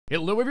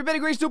Hello everybody,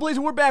 GrayStillPlays,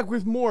 and we're back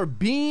with more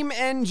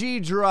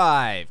BeamNG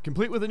Drive,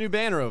 complete with a new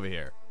banner over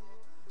here.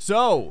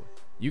 So,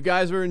 you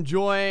guys are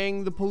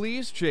enjoying the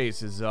police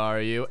chases,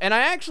 are you? And I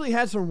actually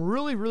had some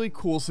really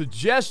cool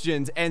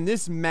suggestions, and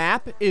this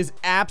map is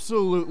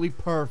absolutely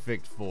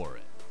perfect for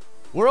it.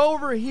 We're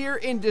over here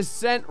in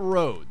Descent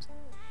Roads,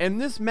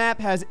 and this map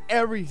has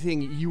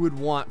everything you would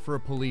want for a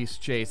police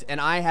chase,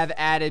 and I have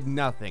added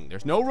nothing.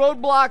 There's no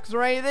roadblocks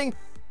or anything.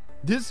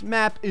 This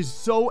map is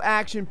so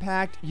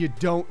action-packed, you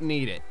don't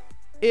need it.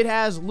 It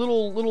has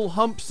little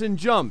humps and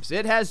jumps.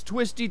 It has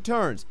twisty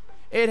turns.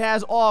 It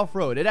has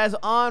off-road. It has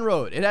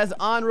on-road. It has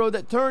on-road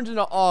that turns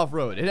into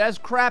off-road. It has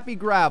crappy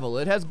gravel.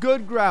 It has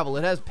good gravel.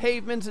 It has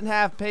pavements and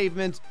half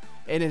pavements.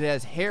 And it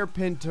has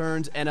hairpin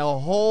turns and a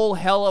whole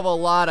hell of a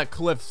lot of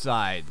cliff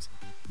sides.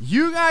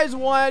 You guys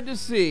wanted to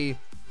see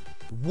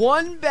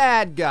one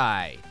bad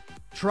guy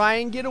try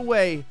and get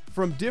away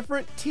from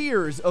different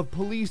tiers of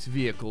police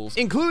vehicles,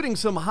 including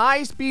some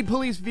high-speed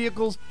police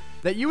vehicles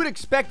that you would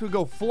expect would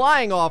go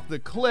flying off the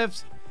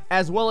cliffs,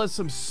 as well as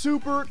some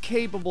super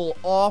capable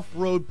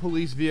off-road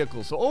police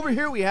vehicles. So over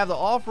here we have the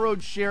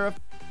off-road sheriff,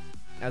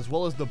 as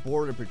well as the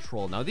border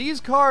patrol. Now these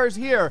cars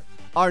here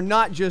are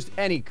not just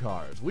any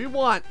cars. We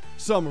want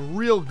some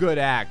real good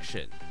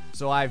action.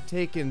 So I've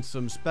taken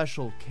some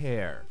special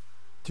care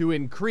to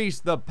increase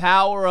the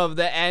power of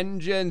the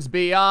engines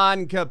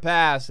beyond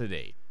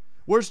capacity.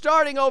 We're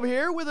starting over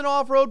here with an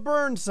off-road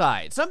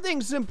Burnside,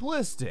 something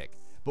simplistic,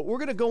 but we're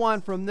gonna go on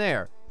from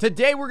there.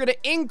 Today we're gonna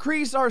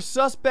increase our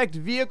suspect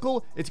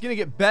vehicle. It's gonna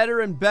get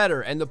better and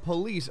better, and the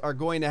police are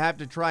going to have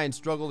to try and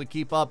struggle to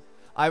keep up.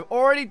 I've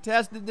already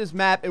tested this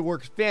map. It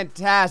works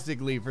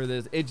fantastically for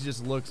this. It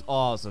just looks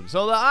awesome.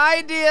 So the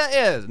idea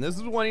is, and this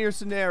is one of your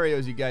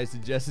scenarios you guys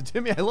suggested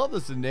to me. I love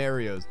the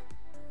scenarios.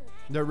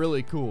 They're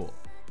really cool.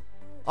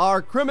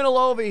 Our criminal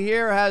over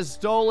here has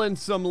stolen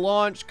some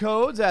launch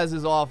codes, as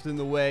is often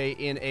the way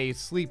in a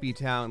sleepy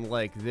town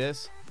like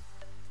this.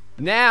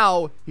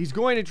 Now, he's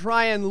going to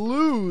try and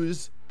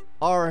lose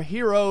our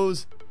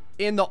heroes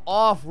in the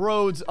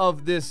off-roads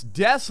of this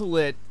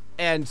desolate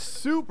and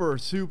super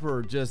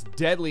just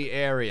deadly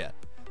area.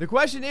 The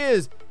question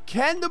is,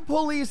 can the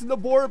police and the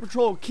border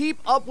patrol keep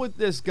up with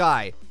this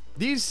guy?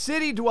 These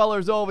city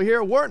dwellers over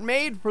here weren't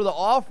made for the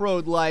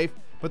off-road life,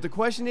 but the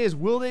question is,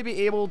 will they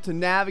be able to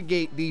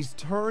navigate these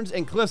turns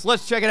and cliffs?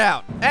 Let's check it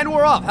out. And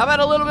we're off. How about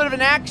a little bit of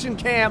an action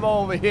cam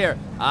over here?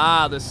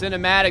 Ah, the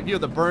cinematic view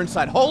of the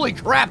Burnside. Holy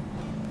crap!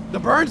 The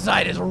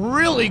Burnside is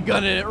really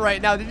good at it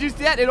right now. Did you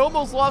see that? It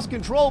almost lost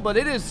control, but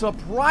it is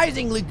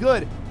surprisingly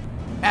good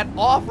at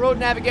off-road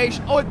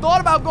navigation. Oh, it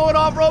thought about going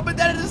off-road, but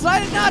then it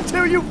decided not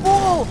to, you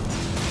fool!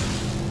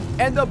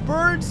 And the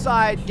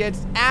Burnside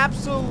gets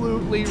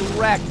absolutely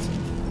wrecked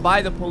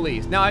by the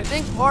police. Now, I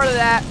think part of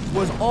that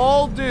was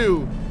all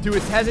due to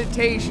its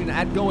hesitation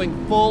at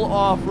going full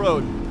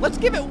off-road. Let's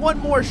give it one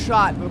more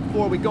shot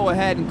before we go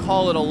ahead and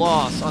call it a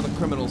loss on the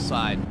criminal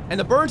side. And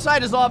the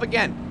Burnside is off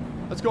again.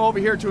 Let's go over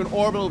here to an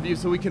orbital view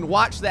so we can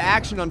watch the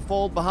action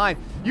unfold behind.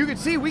 You can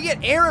see we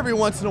get air every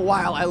once in a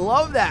while. I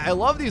love that. I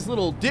love these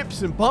little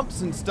dips and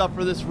bumps and stuff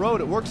for this road.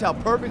 It works out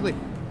perfectly.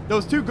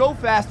 Those two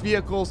go-fast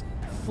vehicles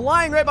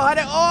flying right behind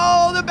it.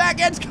 Oh, the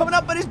back end's coming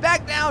up, but he's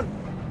back down.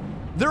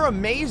 They're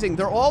amazing.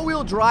 They're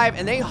all-wheel drive,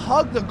 and they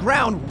hug the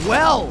ground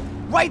well.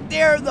 Right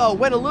there, though.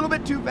 Went a little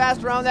bit too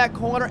fast around that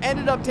corner.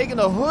 Ended up taking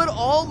the hood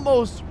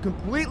almost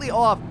completely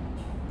off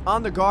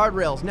on the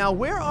guardrails. Now,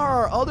 where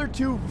are our other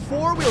two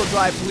four-wheel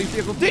drive police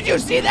vehicles? Did you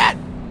see that?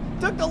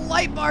 Took the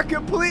light bar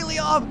completely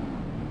off.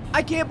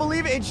 I can't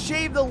believe it. It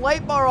shaved the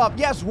light bar off.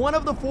 Yes, one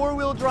of the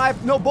four-wheel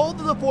drive, no, both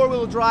of the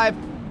four-wheel drive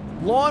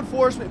law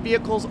enforcement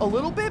vehicles a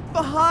little bit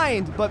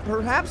behind, but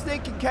perhaps they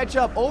can catch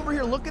up. Over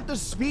here, look at the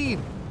speed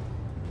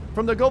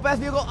from the go-fast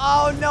vehicle.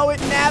 Oh, no, it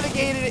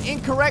navigated it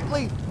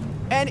incorrectly,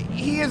 and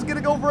he is going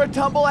to go for a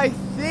tumble, I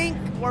think,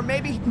 or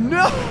maybe,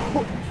 no!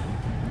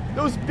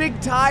 Those big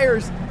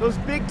tires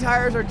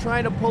are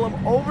trying to pull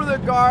him over the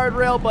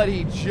guardrail, but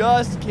he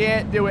just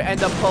can't do it. And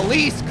the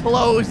police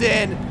close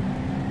in,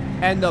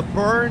 and the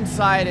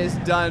Burnside is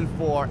done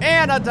for.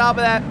 And on top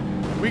of that,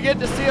 we get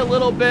to see a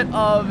little bit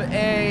of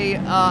a,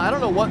 I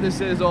don't know what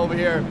this is over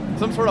here.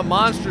 Some sort of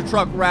monster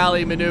truck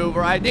rally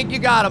maneuver. I think you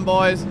got him,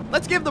 boys.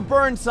 Let's give the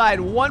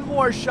Burnside one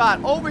more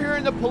shot over here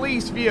in the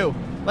police view.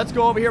 Let's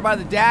go over here by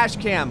the dash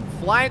cam,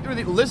 flying through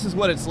the, this is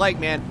what it's like,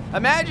 man.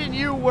 Imagine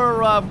you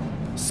were,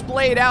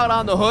 splayed out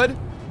on the hood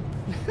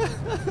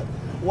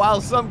while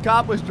some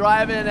cop was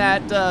driving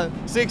at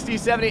 60,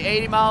 70,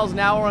 80 miles an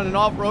hour on an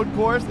off-road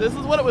course. This is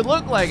what it would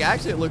look like.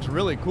 Actually, it looks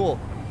really cool.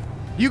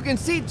 You can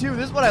see, too,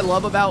 this is what I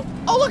love about...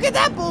 Oh, look at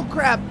that bull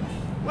crap!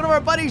 One of our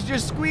buddies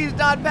just squeezed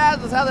on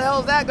past us. How the hell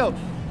does that go?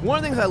 One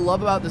of the things I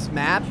love about this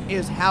map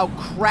is how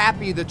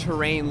crappy the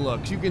terrain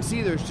looks. You can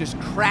see there's just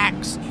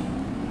cracks,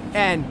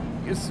 and,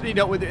 you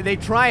know, they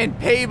try and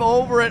pave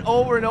over it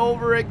over and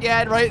over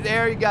again. Right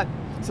there, you got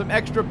some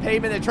extra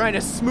pavement. They're trying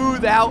to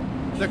smooth out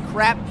the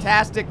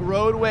crap-tastic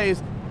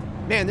roadways.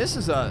 Man, this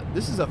is a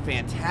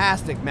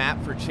fantastic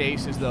map for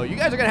chases, though. You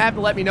guys are gonna have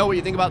to let me know what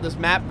you think about this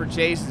map for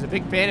chases. A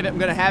big fan of it. I'm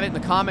gonna have it in the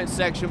comments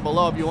section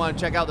below if you want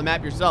to check out the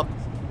map yourself.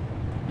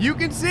 You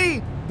can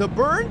see the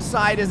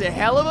Burnside is a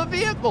hell of a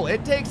vehicle.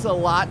 It takes a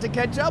lot to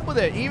catch up with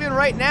it. Even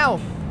right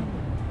now,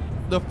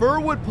 the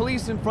Furwood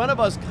police in front of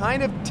us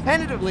kind of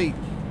tentatively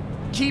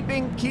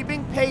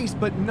keeping pace,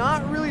 but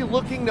not really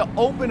looking to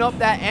open up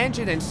that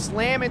engine and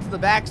slam into the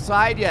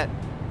backside yet.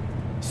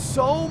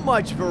 So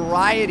much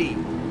variety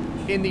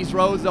in these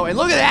roads, though. And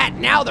look at that.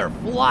 Now they're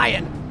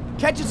flying.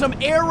 Catching some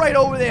air right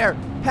over there.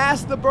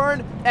 Past the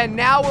burn. And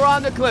now we're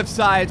on the cliff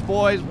sides,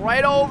 boys.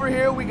 Right over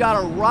here, we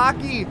got a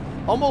rocky,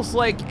 almost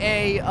like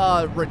a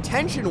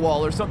retention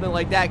wall or something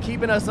like that,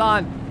 keeping us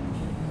on.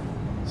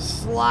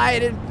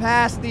 Sliding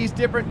past these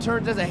different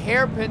turns. There's a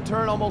hairpin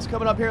turn almost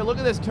coming up here. Look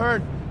at this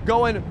turn.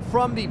 Going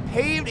from the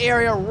paved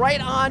area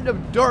right onto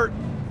dirt.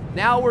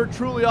 Now we're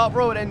truly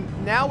off-road,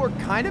 and now we're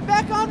kind of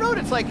back on-road.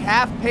 It's like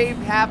half paved,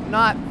 half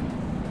not.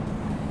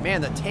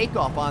 Man, the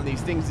takeoff on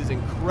these things is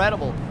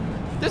incredible.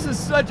 This is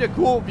such a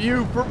cool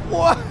view for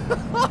what?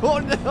 Oh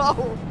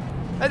no!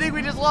 I think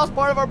we just lost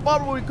part of our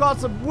bumper when we caught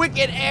some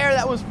wicked air.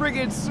 That was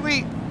friggin'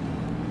 sweet.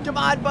 Come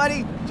on,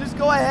 buddy. Just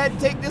go ahead,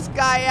 take this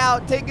guy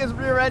out. Take his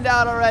rear end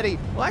out already.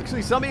 Well,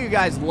 actually, some of you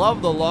guys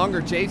love the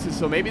longer chases,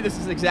 so maybe this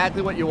is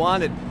exactly what you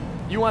wanted.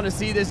 You want to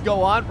see this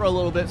go on for a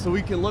little bit so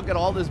we can look at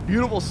all this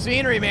beautiful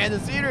scenery, man. The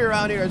scenery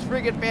around here is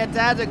freaking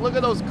fantastic. Look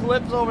at those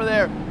cliffs over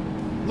there.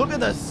 Look at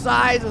the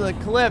size of the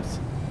cliffs.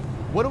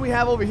 What do we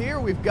have over here?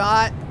 We've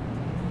got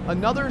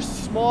another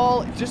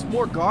small, just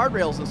more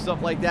guardrails and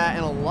stuff like that,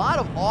 and a lot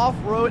of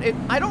off-road.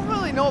 I don't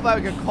really know if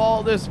I could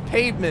call this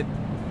pavement.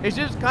 It's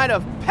just kind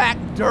of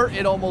packed dirt,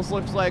 it almost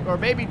looks like, or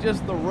maybe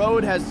just the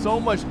road has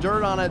so much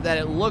dirt on it that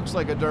it looks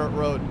like a dirt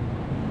road.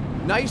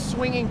 Nice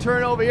swinging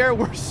turn over here.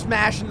 We're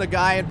smashing the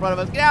guy in front of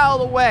us. Get out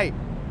of the way.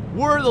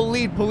 We're the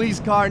lead police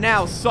car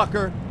now,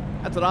 sucker.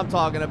 That's what I'm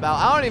talking about.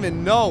 I don't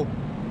even know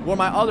where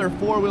my other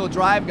four-wheel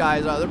drive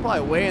guys are. They're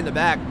probably way in the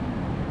back.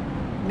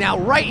 Now,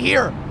 right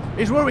here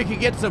is where we can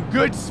get some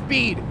good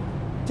speed.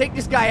 Take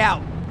this guy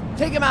out.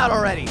 Take him out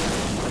already.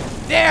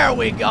 There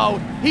we go.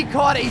 He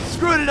caught it. He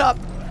screwed it up.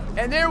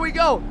 And there we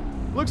go.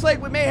 Looks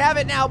like we may have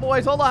it now,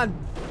 boys. Hold on.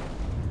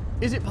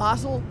 Is it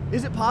possible?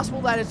 Is it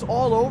possible that it's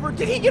all over?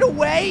 Did he get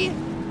away?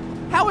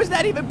 How is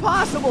that even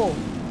possible?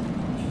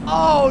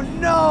 Oh,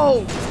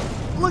 no.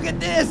 Look at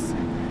this.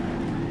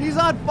 He's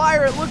on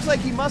fire. It looks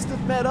like he must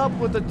have met up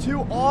with the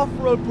two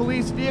off-road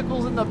police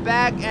vehicles in the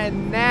back,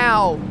 and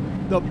now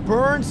the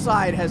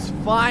Burnside has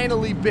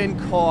finally been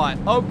caught.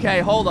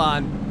 Okay, hold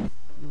on.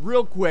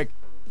 Real quick.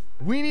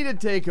 We need to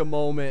take a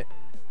moment.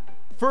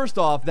 First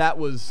off,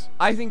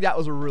 I think that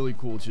was a really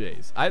cool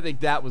chase. I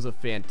think that was a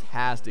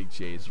fantastic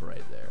chase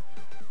right there.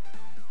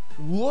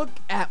 Look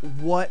at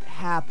what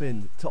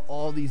happened to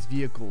all these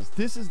vehicles.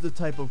 This is the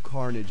type of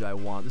carnage I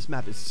want. This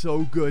map is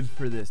so good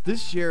for this.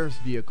 This sheriff's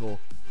vehicle,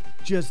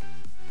 just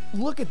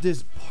look at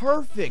this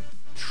perfect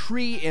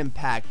tree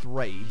impact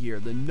right here.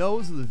 The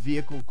nose of the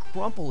vehicle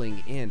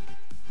crumpling in.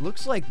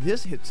 Looks like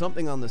this hit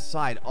something on the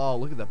side. Oh,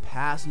 look at the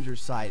passenger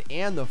side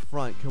and the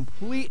front.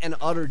 Complete and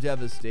utter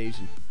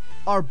devastation.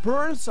 Our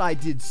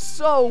Burnside did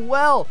so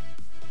well,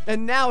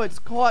 and now it's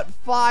caught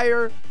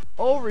fire.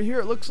 Over here,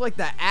 it looks like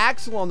the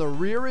axle on the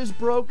rear is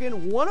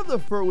broken. One of the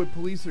Furwood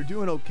police are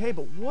doing okay,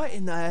 but what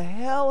in the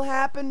hell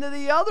happened to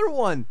the other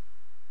one?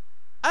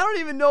 I don't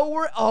even know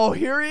where. Oh,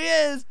 here he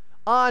is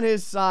on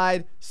his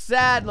side,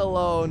 sad and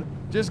alone,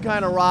 just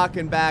kind of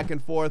rocking back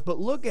and forth. But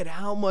look at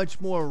how much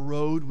more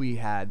road we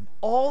had.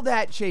 All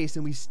that chase,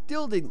 and we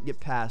still didn't get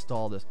past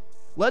all this.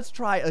 Let's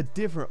try a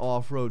different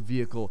off-road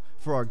vehicle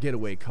for our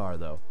getaway car,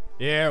 though.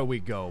 Here we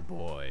go,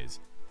 boys.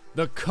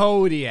 The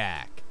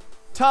Kodiak.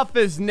 Tough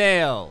as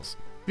nails,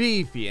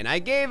 beefy, and I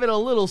gave it a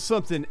little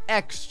something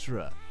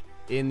extra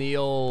in the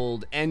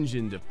old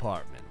engine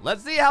department.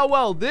 Let's see how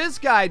well this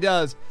guy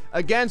does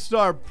against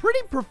our pretty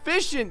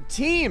proficient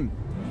team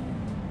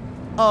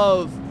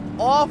of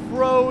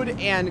off-road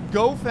and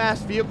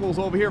go-fast vehicles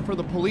over here for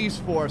the police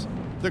force.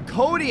 The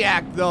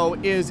Kodiak, though,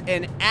 is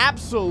an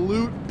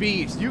absolute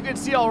beast. You can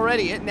see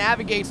already it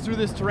navigates through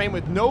this terrain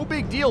with no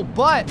big deal,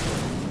 but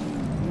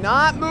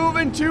not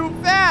moving too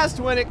fast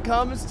when it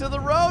comes to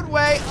the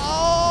roadway.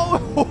 Oh,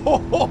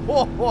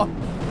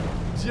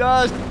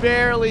 just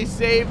barely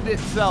saved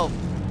itself.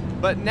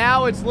 But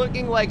now it's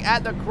looking like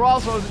at the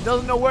crossroads, it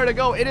doesn't know where to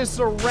go. It is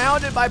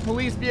surrounded by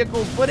police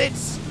vehicles, but it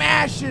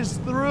smashes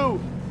through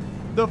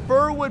the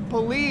Furwood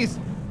police.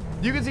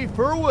 You can see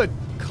Furwood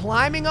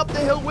climbing up the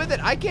hill with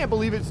it. I can't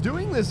believe it's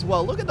doing this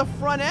well. Look at the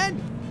front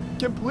end.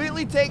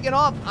 Completely taken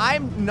off.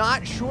 I'm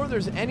not sure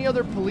there's any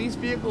other police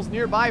vehicles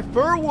nearby.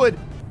 Furwood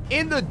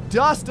in the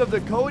dust of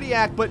the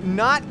Kodiak, but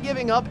not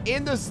giving up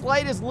in the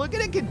slightest. Look at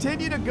it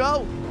continue to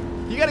go.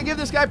 You got to give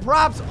this guy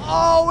props.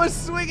 Oh, a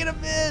swing and a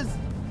miss.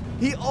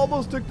 He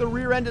almost took the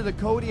rear end of the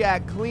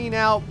Kodiak clean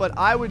out, but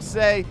I would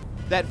say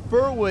that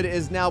Furwood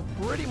is now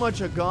pretty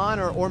much a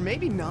goner, or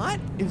maybe not.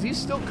 Is he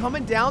still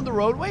coming down the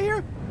roadway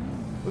here?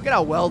 Look at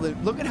how well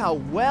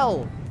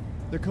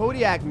The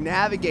Kodiak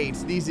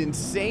navigates these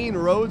insane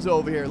roads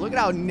over here. Look at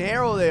how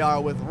narrow they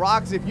are with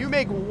rocks. If you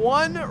make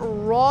one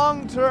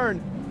wrong turn,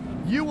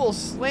 you will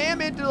slam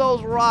into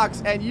those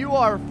rocks and you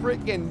are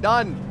freaking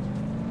done.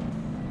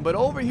 But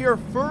over here,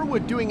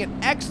 Furwood doing an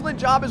excellent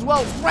job as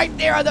well, right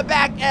there on the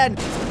back end.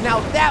 Now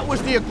that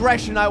was the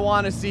aggression I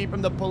want to see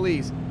from the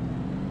police.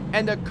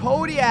 And the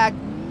Kodiak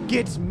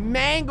gets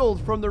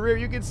mangled from the rear.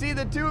 You can see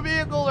the two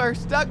vehicles are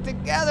stuck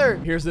together.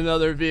 Here's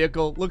another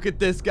vehicle. Look at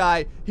this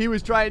guy. He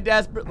was trying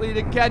desperately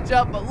to catch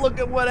up, but look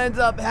at what ends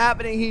up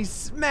happening. He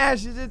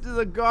smashes into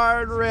the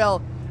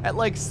guardrail at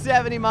like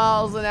 70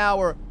 miles an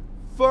hour.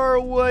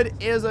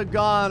 Furwood is a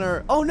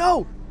goner. Oh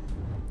no!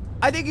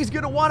 I think he's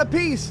gonna want a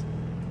piece.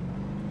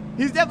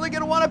 He's definitely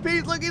gonna want a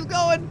piece. Look, he's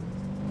going.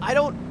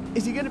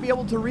 Is he gonna be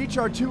able to reach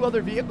our two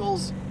other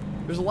vehicles?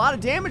 There's a lot of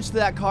damage to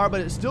that car,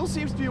 but it still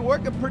seems to be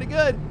working pretty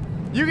good.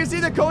 You can see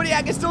the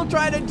Kodiak is still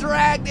trying to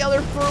drag the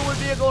other Furwood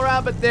vehicle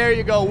around, but there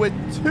you go. With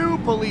two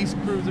police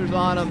cruisers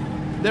on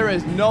him, there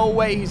is no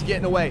way he's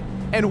getting away.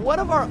 And what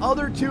of our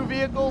other two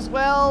vehicles?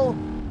 Well,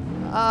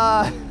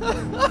 I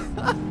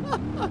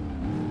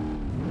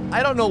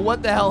don't know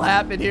what the hell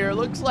happened here.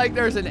 Looks like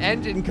there's an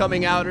engine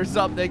coming out or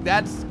something.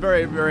 That's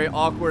very, very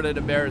awkward and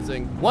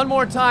embarrassing. One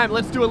more time,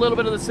 let's do a little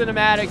bit of the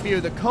cinematic view.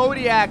 The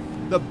Kodiak,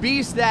 the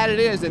beast that it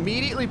is,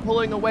 immediately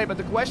pulling away. But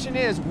the question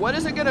is, what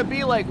is it going to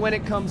be like when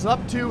it comes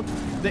up to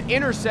the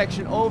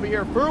intersection over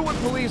here? Furwood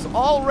police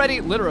already,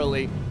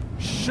 literally,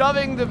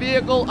 shoving the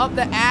vehicle up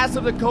the ass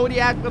of the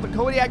Kodiak, but the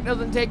Kodiak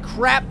doesn't take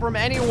crap from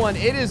anyone.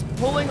 It is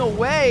pulling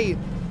away,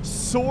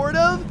 sort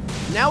of.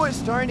 Now it's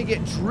starting to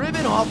get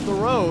driven off the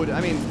road.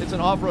 I mean, it's an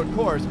off-road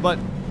course, but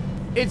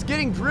it's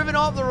getting driven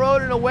off the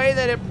road in a way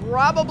that it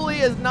probably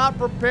is not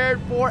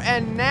prepared for.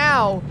 And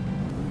now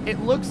it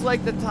looks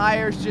like the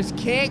tires just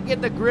can't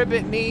get the grip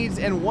it needs.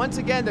 And once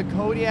again, the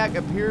Kodiak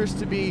appears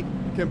to be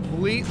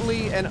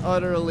completely and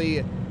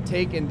utterly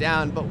taken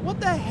down. But what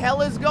the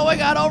hell is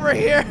going on over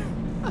here?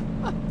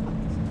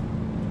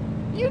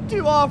 You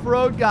two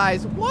off-road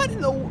guys, what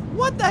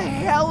the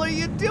hell are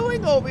you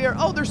doing over here?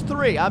 Oh, there's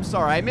three. I'm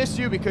sorry, I missed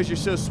you because you're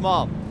so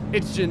small.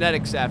 It's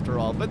genetics after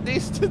all. But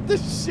these the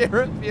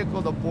sheriff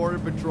vehicle, the border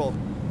patrol,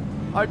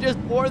 are just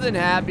more than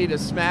happy to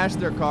smash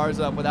their cars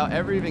up without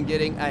ever even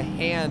getting a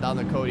hand on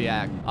the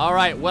Kodiak. All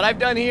right, what I've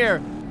done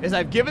here is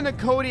I've given the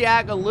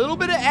Kodiak a little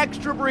bit of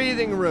extra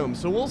breathing room.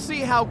 So we'll see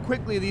how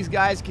quickly these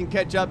guys can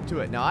catch up to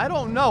it. Now, I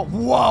don't know.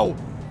 Whoa!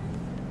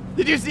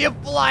 Did you see him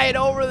flying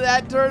over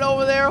that turn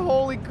over there?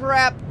 Holy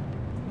crap.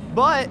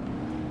 But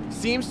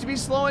seems to be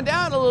slowing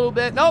down a little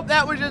bit. Nope,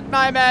 that was just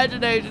my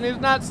imagination. He's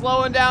not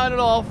slowing down at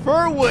all.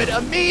 Furwood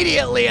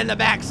immediately in the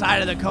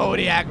backside of the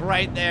Kodiak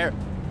right there.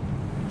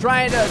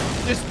 Trying to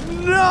just,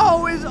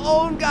 no, his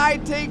own guy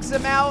takes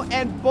him out,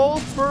 and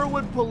both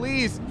Furwood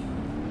police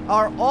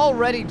are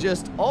already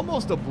just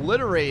almost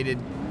obliterated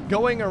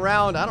going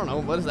around. I don't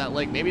know, what is that,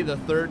 like maybe the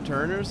third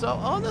turn or so?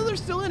 Oh no, they're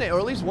still in it, or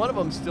at least one of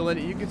them's still in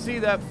it. You can see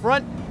that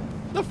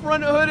the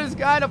front hood is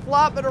kind of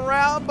flopping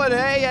around, but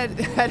hey,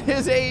 at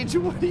his age,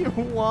 what do you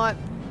want?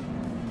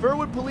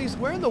 Furwood police,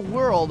 where in the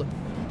world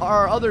are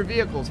our other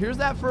vehicles? Here's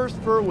that first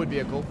Furwood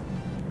vehicle.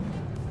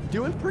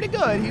 Doing pretty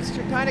good. He's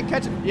kind of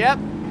catching, yep,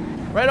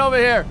 right over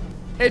here.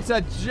 It's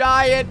a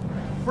giant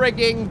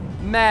frigging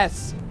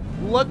mess.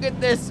 Look at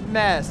this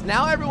mess.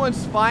 Now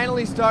everyone's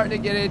finally starting to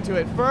get into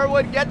it.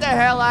 Furwood, get the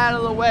hell out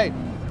of the way.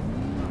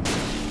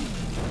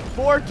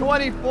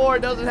 424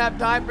 doesn't have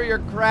time for your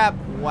crap.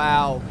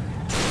 Wow.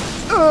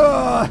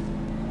 Ugh.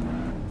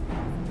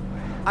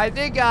 I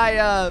think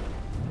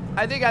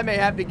I may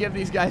have to give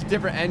these guys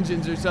different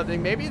engines or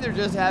something. Maybe they're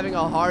just having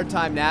a hard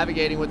time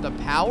navigating with the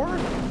power.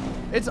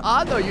 It's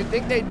odd though. You'd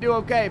think they'd do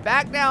okay.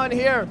 Back down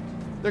here,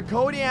 the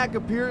Kodiak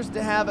appears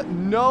to have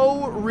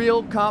no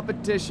real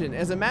competition.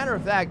 As a matter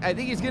of fact, I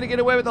think he's going to get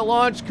away with the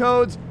launch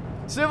codes.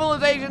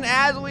 Civilization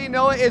as we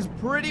know it is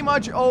pretty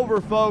much over,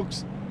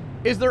 folks.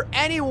 Is there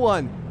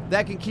anyone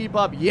that can keep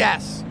up?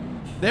 Yes.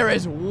 There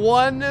is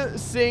one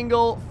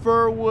single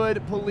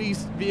Furwood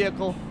police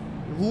vehicle.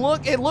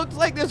 Look, it looks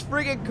like this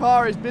friggin'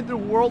 car has been through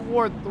World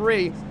War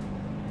III.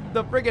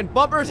 The friggin'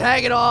 bumper's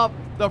hanging off.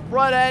 The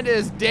front end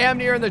is damn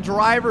near in the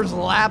driver's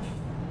lap.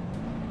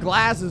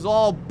 Glass is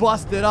all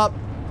busted up.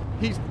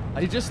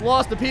 He just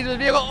lost a piece of the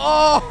vehicle.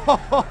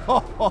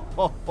 Oh!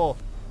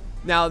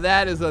 Now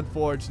that is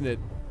unfortunate.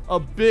 A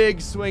big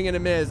swing and a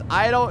miss.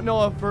 I don't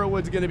know if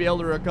Furwood's going to be able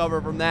to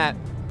recover from that,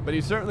 but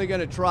he's certainly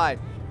going to try.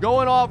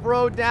 Going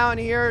off-road down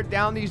here,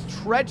 down these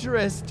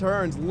treacherous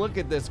turns. Look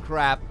at this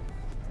crap.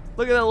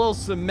 Look at that little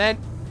cement.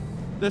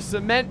 The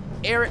cement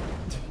area.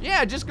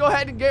 Yeah, just go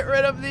ahead and get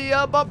rid of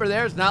the bumper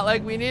there. It's not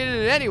like we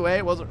needed it anyway.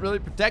 It wasn't really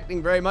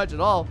protecting very much at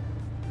all.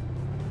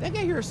 I think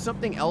I hear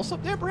something else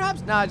up there,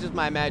 perhaps? Nah, it's just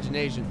my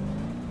imagination.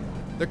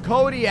 The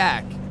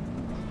Kodiak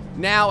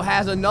now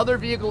has another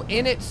vehicle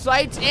in its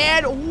sights,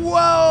 and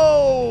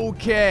whoa,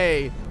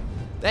 okay.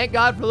 Thank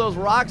God for those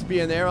rocks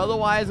being there.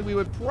 Otherwise, we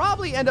would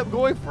probably end up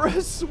going for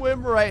a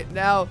swim right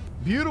now.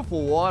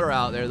 Beautiful water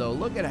out there, though.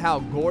 Look at how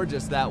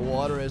gorgeous that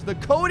water is. The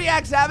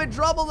Kodiak's having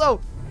trouble,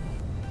 though.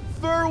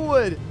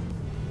 Furwood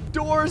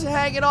Doors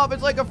hanging off.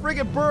 It's like a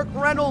friggin' Burt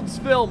Reynolds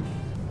film.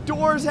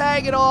 Doors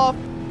hanging off.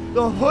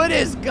 The hood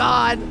is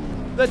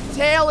gone. The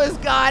tail is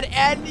gone.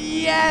 And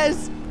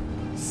yes,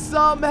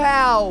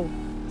 somehow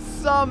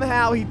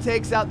he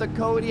takes out the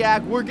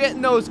Kodiak. We're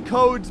getting those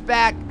codes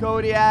back,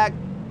 Kodiak.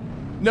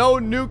 No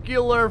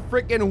nuclear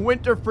frickin'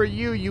 winter for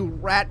you, you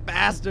rat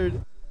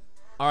bastard.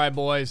 All right,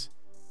 boys.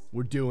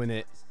 We're doing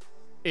it.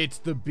 It's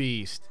the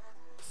Beast.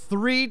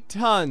 3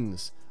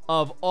 tons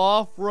of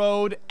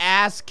off-road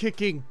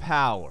ass-kicking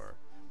power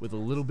with a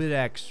little bit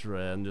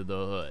extra under the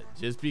hood,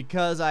 just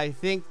because I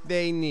think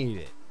they need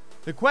it.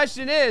 The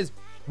question is,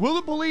 will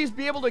the police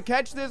be able to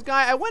catch this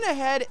guy? I went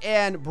ahead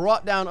and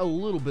brought down a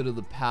little bit of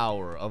the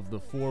power of the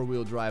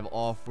 4-wheel drive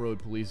off-road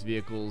police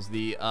vehicles,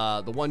 the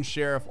one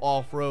sheriff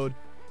off-road,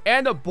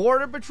 and the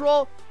border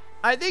patrol.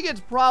 I think it's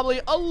probably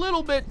a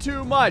little bit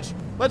too much.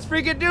 Let's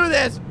freaking do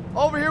this.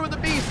 Over here with the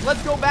Beast.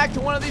 Let's go back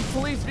to one of these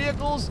police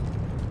vehicles.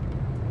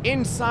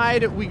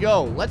 Inside we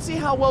go. Let's see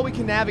how well we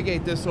can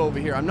navigate this over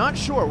here. I'm not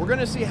sure. We're going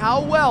to see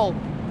how well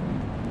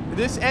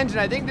this engine,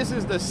 I think this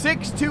is the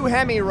 6.2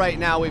 Hemi right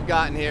now we've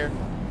gotten here,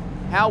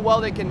 how well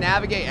they can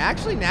navigate.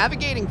 Actually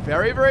navigating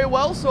very, very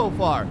well so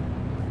far.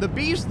 The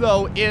Beast,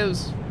 though,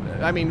 is,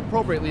 I mean,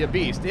 appropriately a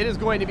beast. It is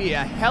going to be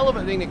a hell of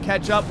a thing to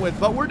catch up with,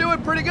 but we're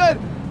doing pretty good.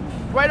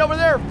 Right over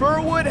there,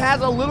 Furwood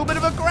has a little bit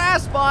of a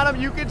grasp on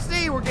him. You can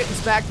see we're getting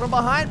smacked from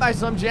behind by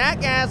some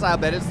jackass. I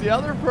bet it's the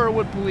other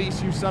Furwood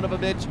police, you son of a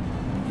bitch.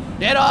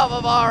 Get off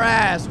of our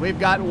ass. We've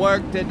got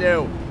work to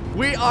do.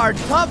 We are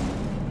tough,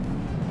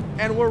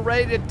 and we're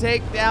ready to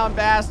take down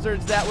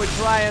bastards that would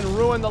try and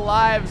ruin the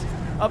lives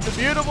of the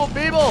beautiful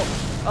people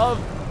of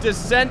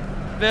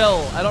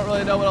Descentville. I don't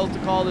really know what else to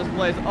call this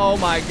place. Oh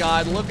my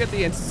God, look at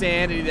the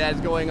insanity that's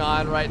going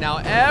on right now.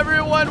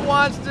 Everyone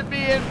wants to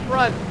be in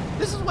front.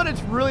 This is what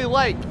it's really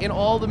like in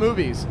all the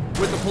movies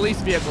with the police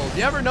vehicles.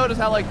 You ever notice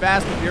how, like,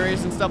 Fast and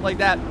Furious and stuff like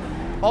that,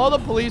 all the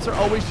police are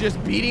always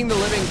just beating the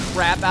living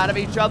crap out of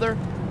each other?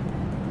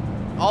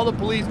 All the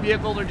police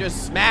vehicles are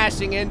just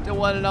smashing into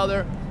one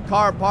another,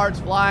 car parts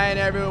flying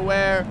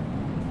everywhere,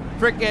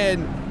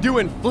 frickin'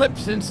 doing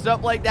flips and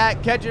stuff like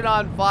that, catching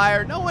on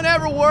fire. No one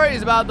ever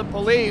worries about the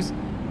police.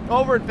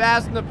 Over in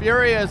Fast and the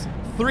Furious,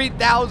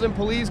 3,000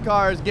 police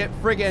cars get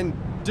friggin'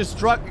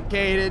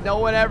 destructicated. No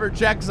one ever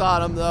checks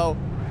on them, though.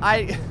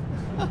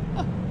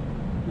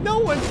 No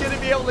one's gonna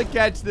be able to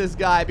catch this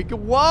guy because,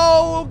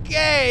 whoa,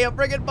 okay, a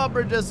friggin'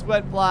 bumper just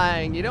went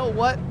flying. You know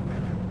what?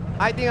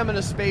 I think I'm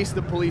gonna space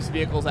the police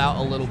vehicles out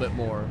a little bit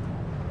more.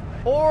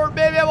 Or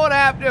maybe I won't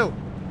have to.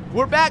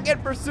 We're back in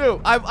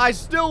pursuit. I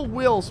still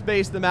will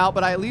space them out,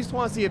 but I at least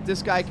want to see if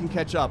this guy can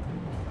catch up.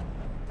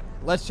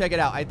 Let's check it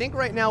out. I think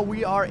right now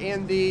we are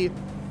in the,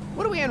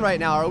 what are we in right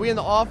now? Are we in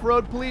the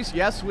off-road police?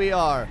 Yes, we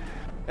are.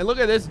 And look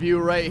at this view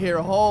right here.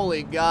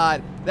 Holy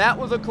God. That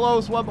was a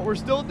close one, but we're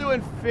still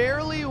doing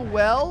fairly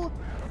well.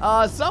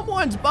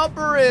 Someone's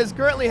bumper is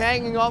currently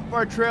hanging off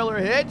our trailer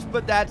hitch,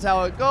 but that's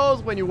how it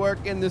goes when you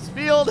work in this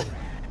field.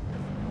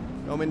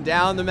 Coming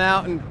down the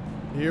mountain.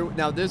 Here,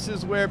 now this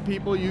is where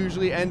people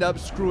usually end up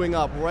screwing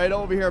up, right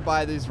over here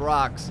by these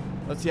rocks.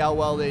 Let's see how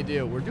well they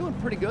do. We're doing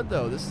pretty good,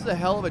 though. This is a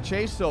hell of a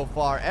chase so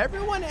far.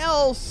 Everyone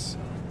else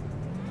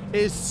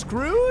is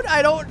screwed.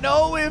 I don't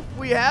know if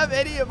we have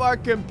any of our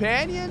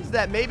companions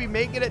that may be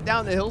making it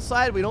down the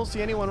hillside. We don't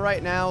see anyone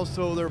right now,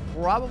 so they're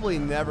probably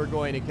never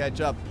going to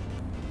catch up.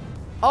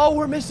 Oh,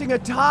 we're missing a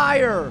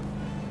tire.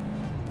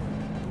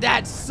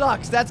 That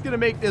sucks. That's going to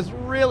make this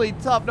really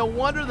tough. No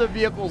wonder the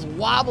vehicle's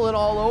wobbling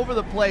all over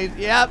the place.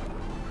 Yep.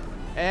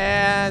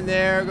 And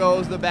there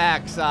goes the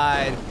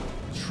backside.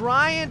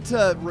 Trying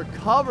to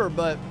recover,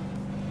 but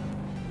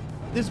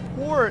this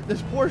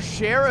poor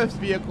sheriff's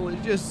vehicle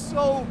is just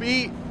so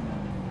beat.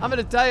 I'm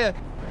gonna tell you,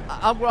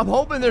 I'm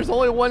hoping there's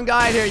only one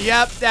guy in here.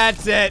 Yep,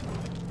 that's it.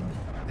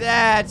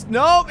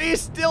 Nope,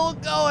 he's still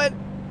going.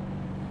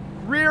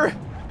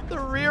 The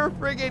rear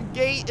friggin'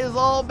 gate is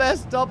all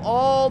messed up.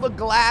 All the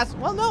glass,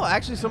 well, no,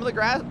 actually some of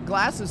the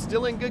glass is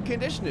still in good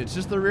condition. It's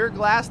just the rear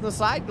glass and the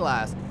side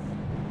glass.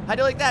 How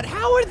do you like that?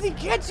 How is he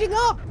catching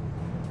up?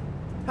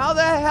 How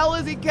the hell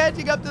is he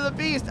catching up to the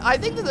Beast? I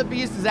think that the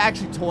Beast is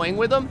actually toying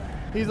with him.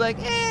 He's like,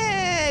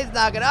 he's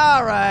not gonna,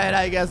 all right,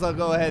 I guess I'll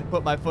go ahead and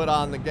put my foot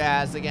on the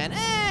gas again.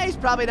 He's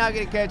probably not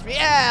gonna catch me.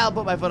 Yeah, I'll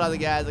put my foot on the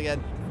gas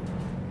again.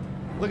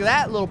 Look at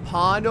that little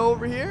pond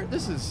over here.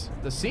 This is,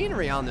 the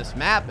scenery on this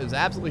map is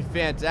absolutely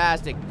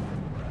fantastic.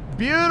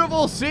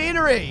 Beautiful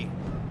scenery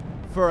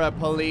for a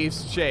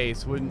police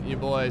chase, wouldn't you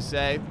boys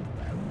say?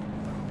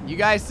 You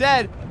guys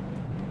said,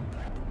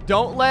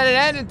 don't let it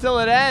end until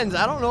it ends.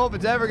 I don't know if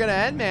it's ever gonna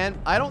end, man.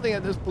 I don't think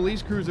that this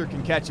police cruiser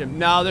can catch him.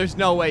 No, there's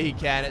no way he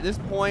can. At this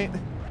point,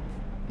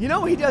 you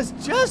know, he does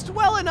just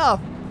well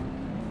enough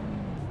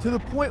to the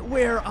point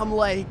where I'm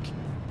like,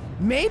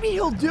 maybe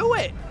he'll do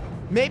it.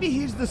 Maybe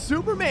he's the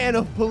Superman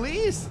of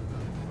police.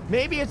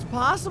 Maybe it's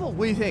possible.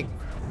 What do you think?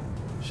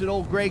 Should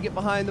old Gray get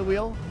behind the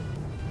wheel?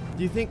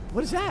 Do you think,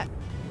 what is that?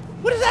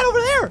 What is that over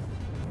there?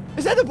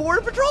 Is that the Border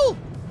Patrol?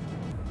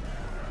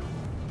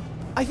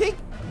 I think,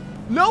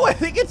 no, I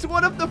think it's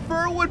one of the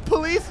Furwood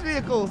police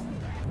vehicles.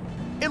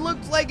 It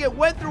looks like it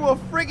went through a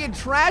friggin'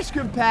 trash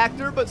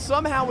compactor, but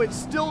somehow it's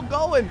still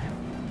going.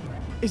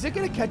 Is it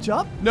gonna catch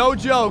up? No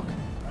joke.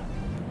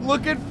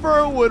 Look at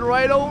Furwood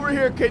right over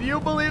here. Can you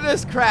believe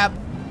this crap?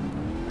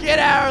 Get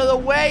out of the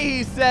way,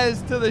 he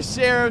says to the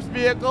sheriff's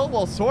vehicle.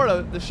 Well, sort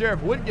of. The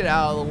sheriff would get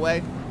out of the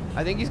way.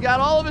 I think he's got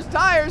all of his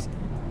tires.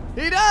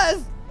 He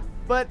does.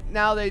 But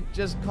now they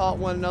just caught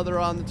one another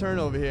on the turn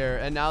over here,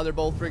 and now they're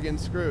both friggin'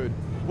 screwed.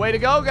 Way to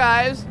go,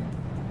 guys.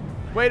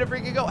 Way to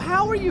freaking go.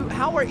 How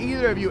are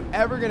either of you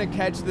ever gonna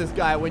catch this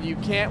guy when you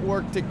can't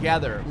work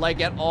together,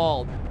 like at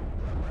all?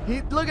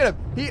 Look at him.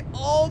 He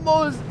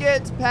almost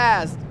gets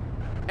past.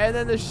 And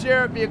then the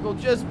sheriff vehicle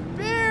just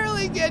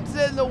barely gets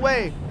in the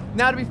way.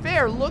 Now, to be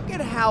fair, look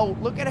at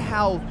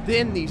how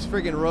thin these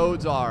friggin'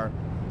 roads are.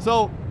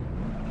 So,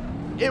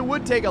 it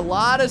would take a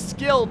lot of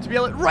skill to be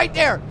able to, right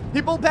there!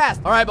 He pulled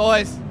past. All right,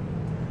 boys.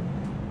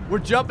 We're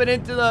jumping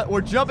into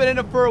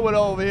Furwood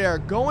over here.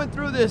 Going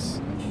through this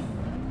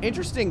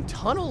interesting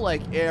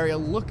tunnel-like area.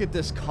 Look at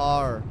this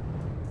car.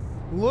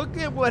 Look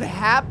at what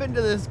happened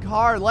to this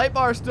car. Light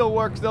bar still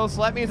works though,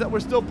 so that means that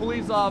we're still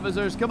police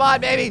officers. Come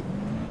on, baby.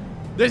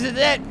 This is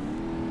it.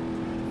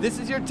 This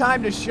is your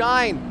time to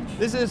shine.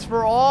 This is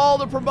for all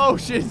the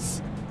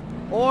promotions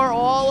or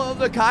all of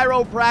the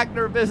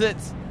chiropractor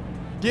visits.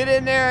 Get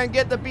in there and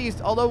get the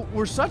beast. Although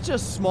we're such a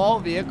small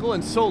vehicle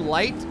and so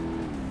light,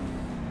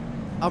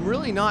 I'm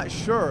really not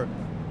sure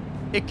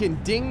it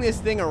can ding this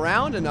thing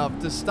around enough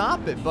to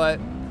stop it, but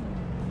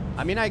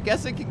I mean, I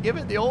guess it can give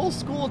it the old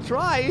school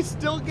try. He's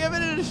still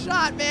giving it a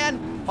shot,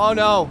 man. Oh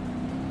no.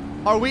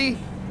 Are we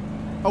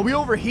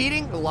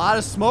overheating? A lot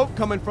of smoke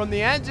coming from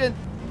the engine.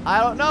 I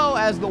don't know.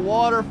 As the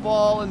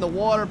waterfall and the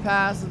water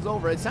passes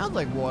over. It sounds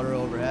like water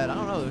overhead. I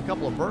don't know. There's a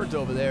couple of birds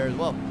over there as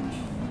well.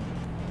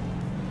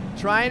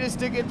 Trying to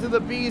stick it to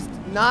the beast.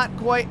 Not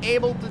quite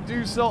able to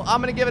do so.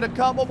 I'm going to give it a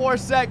couple more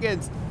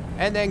seconds.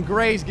 And then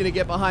Gray's going to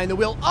get behind the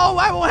wheel. Oh,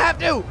 I won't have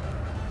to.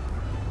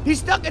 He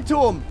stuck it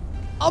to him.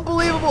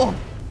 Unbelievable.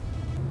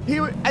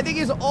 I think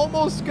he's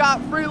almost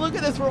scot-free. Look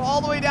at this. We're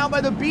all the way down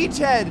by the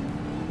beachhead.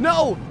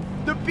 No.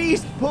 The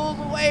beast pulls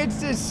away and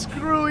says,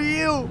 screw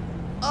you.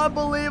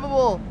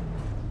 Unbelievable.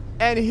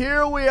 And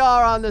here we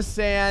are on the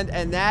sand,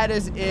 and that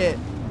is it.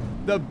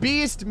 The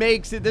beast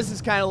makes it. This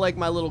is kind of like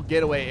my little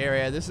getaway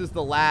area. This is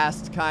the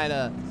last kind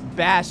of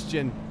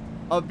bastion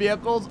of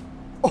vehicles.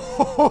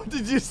 Oh,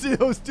 did you see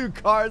those two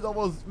cars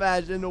almost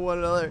smash into one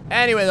another?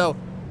 Anyway, though,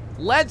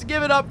 let's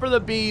give it up for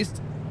the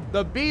beast.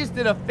 The beast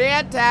did a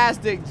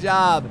fantastic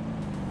job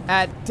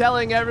at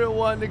telling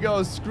everyone to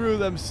go screw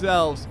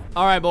themselves.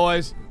 All right,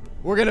 boys,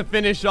 we're going to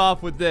finish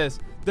off with this.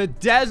 The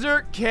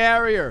Desert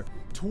Carrier,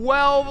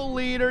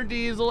 12-liter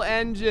diesel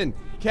engine.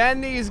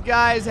 Can these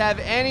guys have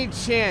any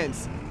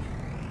chance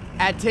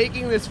at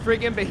taking this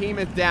friggin'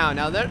 behemoth down?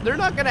 Now, they're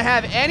not going to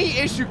have any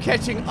issue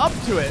catching up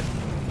to it.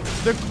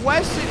 The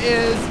question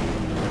is,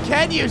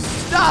 can you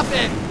stop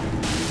it?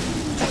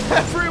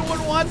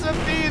 Everyone wants a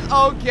beast.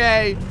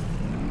 Okay.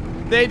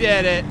 They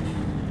did it.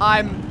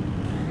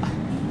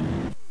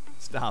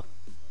 Stop.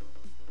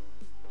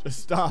 Just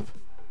stop.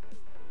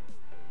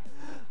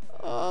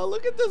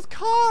 Look at this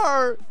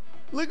car.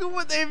 Look at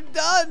what they've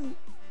done.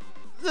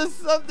 This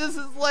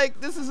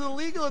is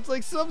illegal. It's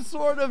like some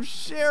sort of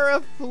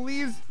sheriff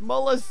police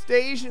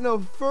molestation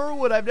of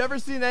Furwood. I've never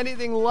seen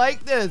anything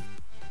like this.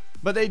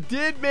 But they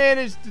did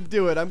manage to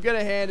do it. I'm going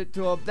to hand it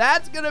to them.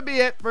 That's going to be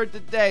it for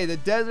today. The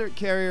Desert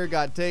Carrier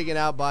got taken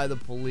out by the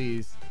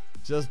police.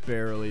 Just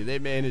barely. They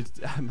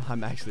managed.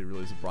 I'm actually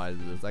really surprised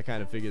at this. I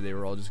kind of figured they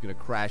were all just going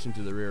to crash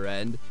into the rear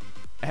end.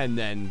 And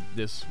then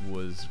this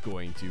was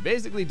going to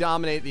basically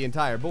dominate the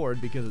entire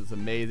board because it's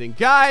amazing.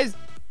 Guys,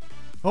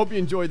 hope you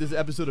enjoyed this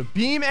episode of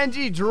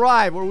BeamNG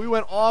Drive, where we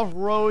went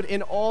off-road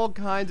in all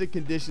kinds of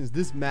conditions.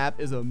 This map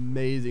is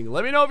amazing.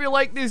 Let me know if you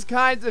like these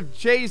kinds of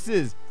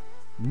chases.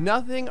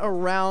 Nothing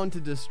around to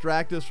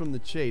distract us from the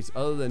chase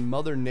other than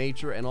Mother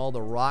Nature and all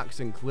the rocks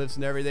and cliffs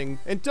and everything.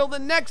 Until the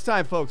next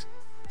time, folks,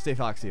 stay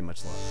foxy and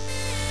much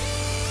love.